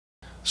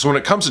So when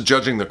it comes to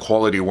judging the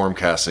quality of worm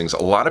castings,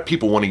 a lot of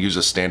people want to use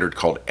a standard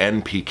called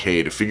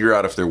NPK to figure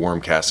out if their worm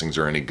castings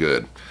are any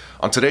good.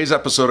 On today's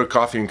episode of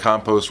Coffee and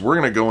Compost, we're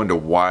going to go into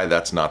why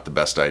that's not the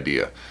best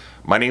idea.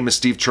 My name is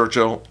Steve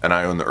Churchill, and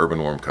I own the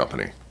Urban Worm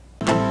Company.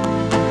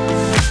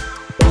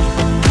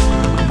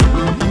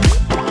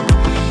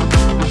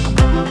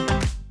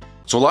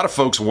 So a lot of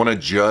folks want to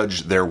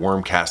judge their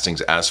worm castings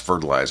as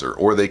fertilizer,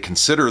 or they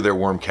consider their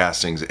worm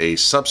castings a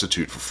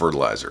substitute for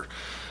fertilizer.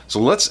 So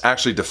let's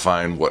actually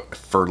define what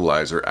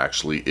fertilizer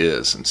actually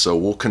is. And so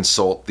we'll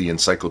consult the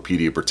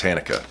Encyclopedia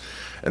Britannica.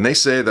 And they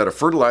say that a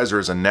fertilizer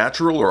is a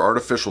natural or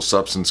artificial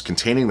substance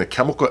containing the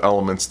chemical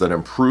elements that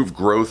improve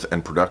growth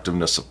and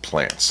productiveness of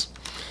plants.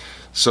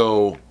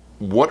 So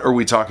what are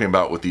we talking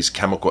about with these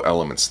chemical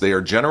elements? They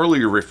are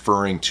generally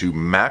referring to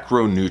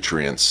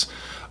macronutrients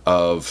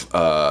of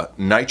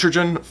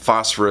nitrogen,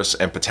 phosphorus,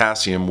 and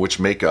potassium, which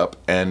make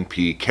up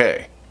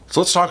NPK.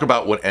 So let's talk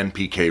about what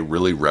NPK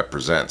really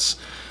represents.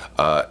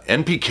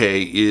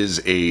 NPK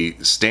is a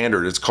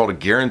standard, it's called a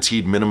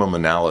guaranteed minimum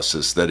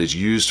analysis that is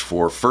used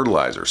for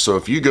fertilizer. So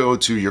if you go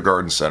to your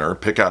garden center,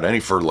 pick out any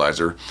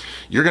fertilizer,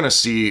 you're going to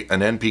see an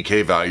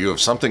NPK value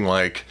of something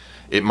like,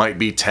 it might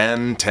be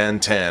 10, 10,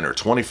 10, or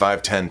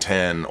 25, 10,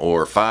 10,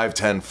 or 5,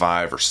 10,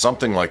 5, or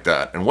something like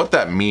that. And what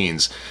that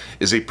means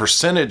is a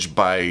percentage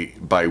by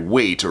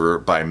weight or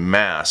by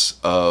mass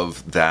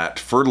of that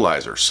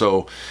fertilizer.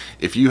 So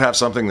if you have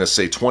something that's,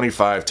 say,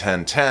 25,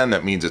 10, 10,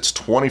 that means it's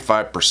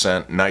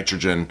 25%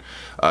 nitrogen,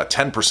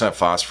 10%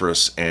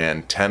 phosphorus,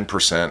 and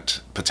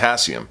 10%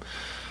 potassium.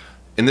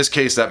 In this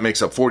case, that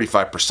makes up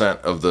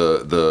 45% of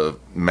the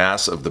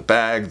mass of the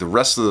bag. The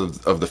rest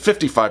of the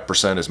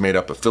 55% is made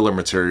up of filler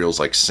materials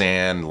like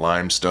sand,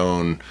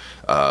 limestone,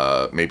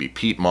 maybe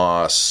peat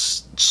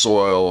moss,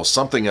 soil,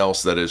 something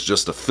else that is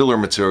just a filler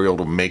material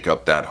to make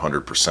up that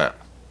 100%.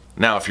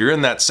 Now, if you're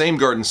in that same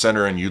garden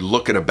center and you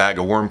look at a bag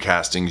of worm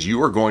castings,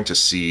 you are going to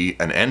see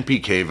an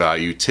NPK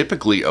value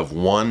typically of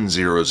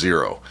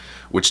 100,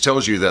 which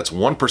tells you that's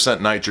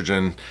 1%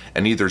 nitrogen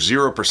and either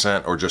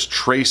 0% or just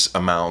trace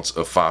amounts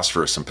of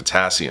phosphorus and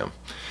potassium.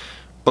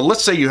 But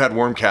let's say you had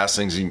worm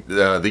castings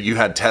that you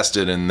had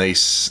tested and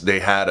they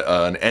had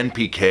an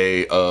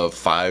NPK of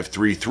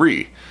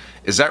 533.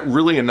 Is that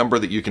really a number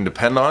that you can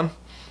depend on?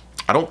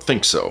 I don't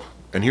think so,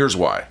 and here's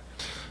why.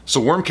 So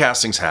worm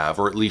castings have,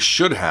 or at least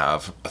should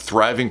have, a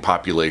thriving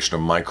population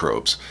of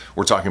microbes.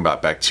 We're talking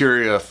about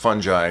bacteria,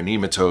 fungi,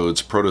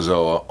 nematodes,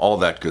 protozoa, all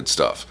that good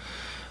stuff.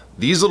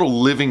 These little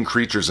living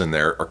creatures in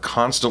there are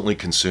constantly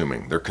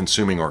consuming. They're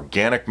consuming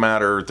organic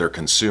matter, they're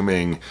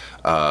consuming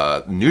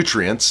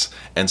nutrients,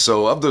 and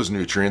so of those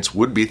nutrients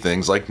would be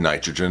things like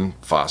nitrogen,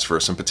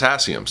 phosphorus, and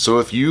potassium. So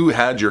if you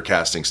had your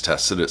castings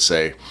tested at,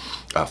 say,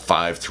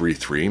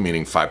 533,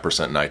 meaning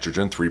 5%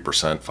 nitrogen,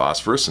 3%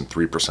 phosphorus, and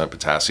 3%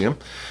 potassium,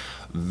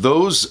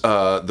 those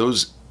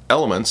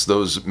elements,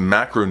 those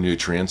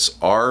macronutrients,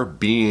 are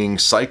being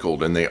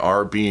cycled and they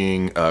are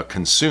being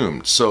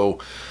consumed. So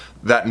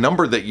that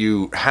number that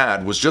you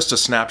had was just a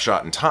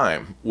snapshot in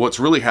time. What's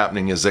really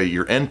happening is that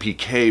your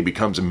NPK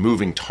becomes a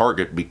moving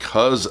target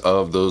because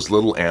of those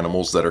little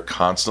animals that are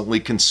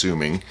constantly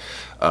consuming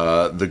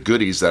the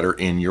goodies that are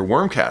in your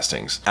worm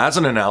castings. As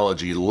an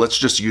analogy, let's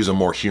just use a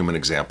more human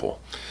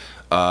example.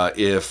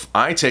 If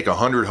I take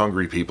 100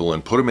 hungry people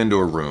and put them into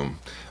a room,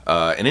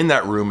 and in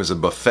that room is a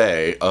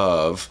buffet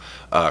of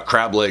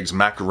crab legs,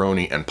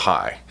 macaroni, and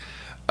pie.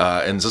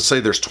 And let's say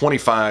there's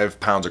 25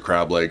 pounds of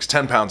crab legs,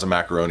 10 pounds of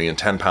macaroni, and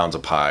 10 pounds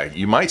of pie.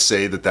 You might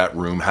say that that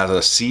room has a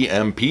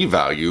CMP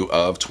value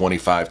of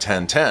 25,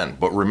 10, 10.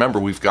 But remember,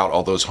 we've got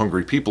all those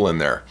hungry people in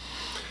there.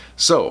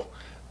 So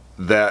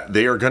that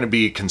they are going to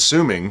be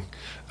consuming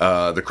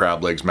the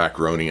crab legs,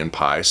 macaroni, and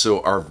pie.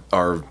 So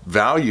our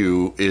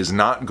value is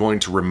not going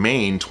to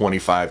remain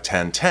 25,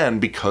 10, 10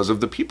 because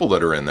of the people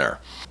that are in there.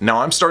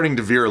 Now, I'm starting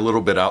to veer a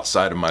little bit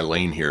outside of my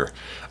lane here.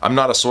 I'm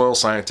not a soil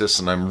scientist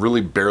and I'm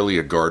really barely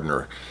a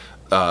gardener.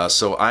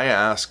 So I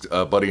asked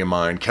a buddy of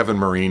mine, Kevin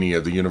Marini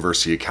of the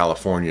University of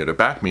California, to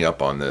back me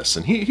up on this,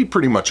 and he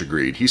pretty much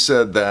agreed. He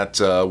said that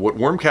what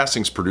worm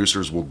castings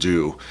producers will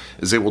do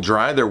is they will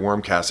dry their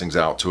worm castings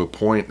out to a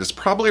point that's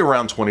probably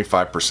around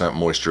 25%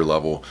 moisture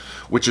level,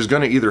 which is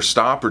going to either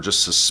stop or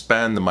just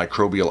suspend the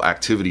microbial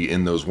activity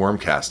in those worm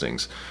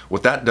castings.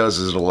 What that does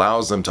is it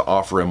allows them to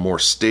offer a more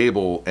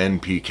stable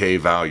NPK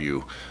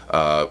value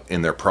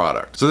in their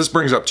product. So this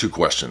brings up two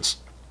questions.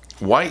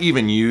 Why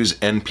even use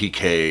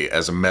NPK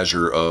as a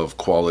measure of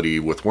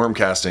quality with worm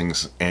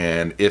castings?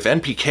 And if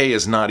NPK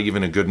is not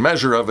even a good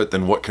measure of it,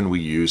 then what can we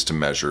use to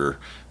measure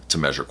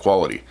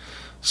quality?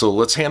 So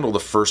let's handle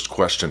the first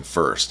question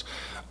first.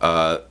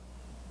 The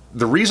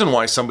reason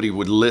why somebody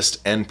would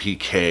list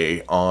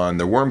NPK on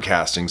their worm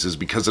castings is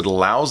because it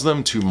allows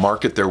them to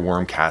market their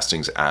worm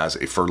castings as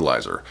a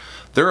fertilizer.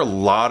 There are a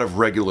lot of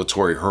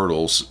regulatory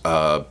hurdles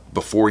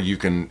before you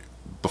can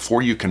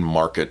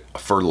market a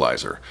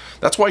fertilizer.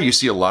 That's why you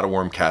see a lot of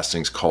worm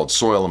castings called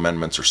soil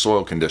amendments or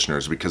soil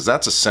conditioners, because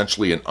that's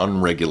essentially an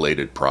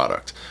unregulated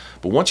product.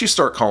 But once you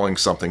start calling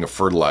something a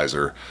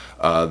fertilizer,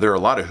 there are a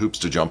lot of hoops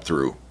to jump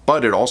through.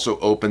 but it also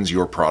opens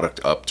your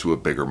product up to a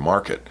bigger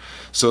market.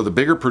 So the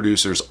bigger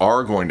producers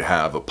are going to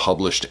have a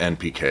published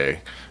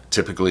NPK,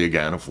 typically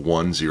again of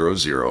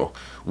 100,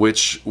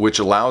 which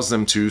allows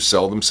them to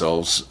sell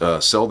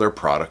their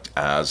product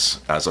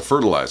as a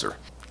fertilizer.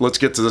 Let's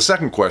get to the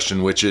second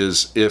question, which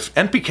is, if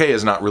NPK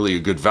is not really a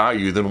good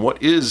value, then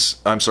what is,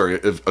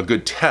 a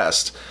good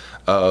test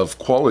of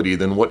quality,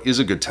 then what is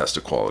a good test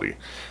of quality?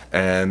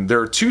 And there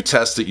are two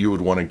tests that you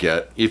would want to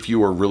get if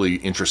you are really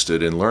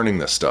interested in learning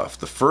this stuff.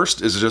 The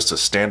first is just a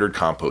standard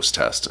compost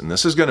test, and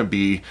this is going to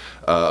be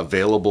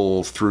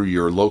available through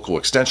your local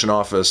extension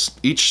office.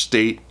 Each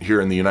state here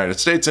in the United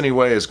States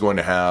anyway is going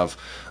to have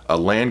a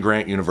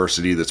land-grant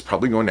university that's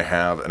probably going to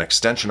have an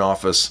extension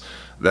office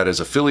that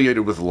is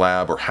affiliated with a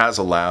lab or has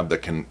a lab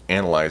that can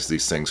analyze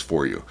these things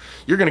for you.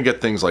 You're going to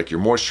get things like your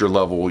moisture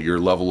level, your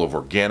level of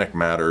organic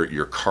matter,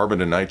 your carbon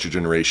to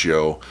nitrogen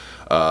ratio,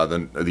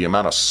 the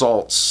amount of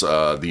salts,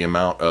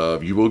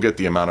 you will get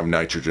the amount of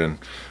nitrogen,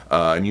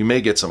 and you may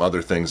get some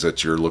other things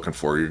that you're looking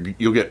for.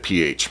 You'll get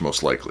pH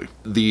most likely.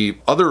 The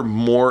other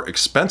more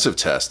expensive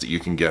test that you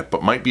can get,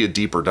 but might be a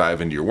deeper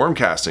dive into your worm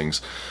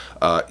castings,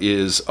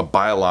 is a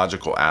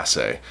biological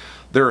assay.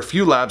 There are a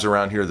few labs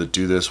around here that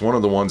do this. One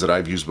of the ones that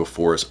I've used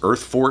before is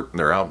Earthfort.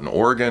 They're out in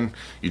Oregon.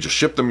 You just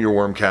ship them your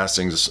worm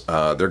castings.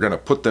 They're going to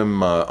put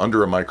them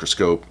under a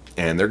microscope,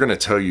 and they're going to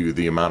tell you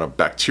the amount of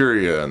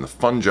bacteria and the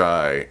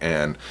fungi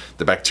and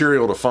the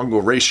bacterial to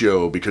fungal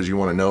ratio, because you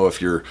want to know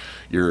if your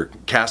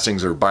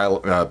castings are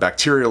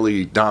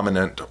bacterially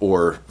dominant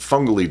or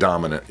fungally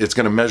dominant. It's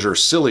going to measure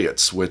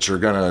ciliates, which are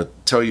going to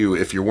tell you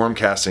if your worm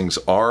castings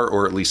are,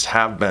 or at least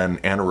have been,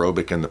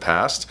 anaerobic in the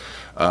past.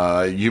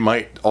 You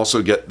might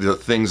also get the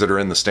things that are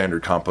in the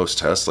standard compost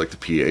test, like the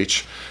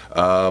pH,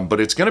 but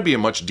it's going to be a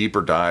much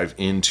deeper dive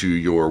into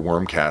your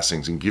worm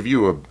castings and give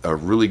you a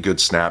really good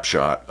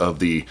snapshot of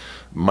the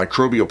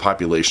microbial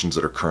populations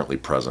that are currently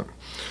present.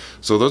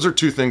 So those are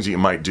two things that you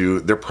might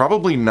do. They're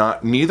probably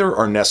neither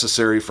are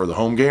necessary for the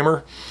home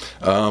gamer,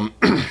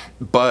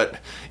 but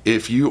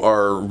if you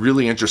are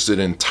really interested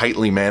in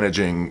tightly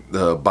managing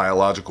the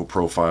biological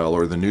profile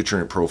or the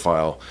nutrient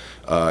profile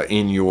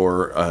in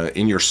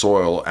your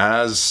soil,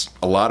 as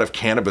a lot of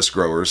cannabis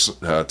growers,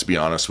 to be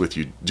honest with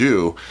you,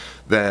 do,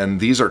 then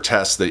these are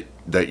tests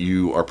that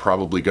you are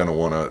probably going to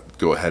want to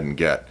go ahead and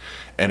get.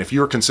 And if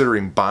you're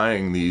considering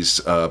buying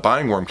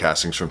worm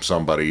castings from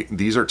somebody,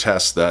 these are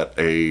tests that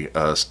a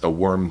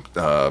worm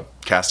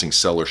casting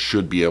seller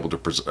should be able to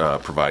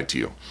provide to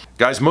you.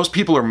 Guys, most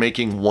people are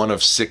making one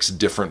of 6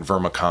 different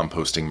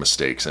vermicomposting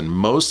mistakes, and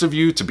most of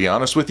you, to be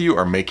honest with you,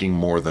 are making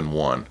more than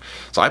one.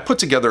 So I put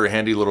together a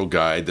handy little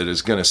guide that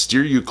is going to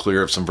steer you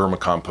clear of some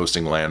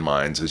vermicomposting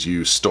landmines as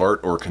you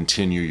start or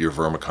continue your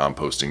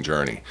vermicomposting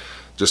journey.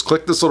 Just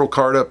click this little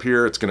card up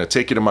here. It's going to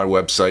take you to my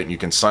website, and you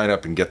can sign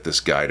up and get this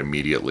guide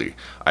immediately.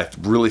 I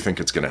really think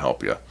it's going to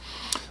help you.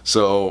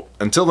 So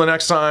until the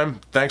next time,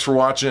 thanks for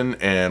watching,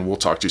 and we'll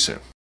talk to you soon.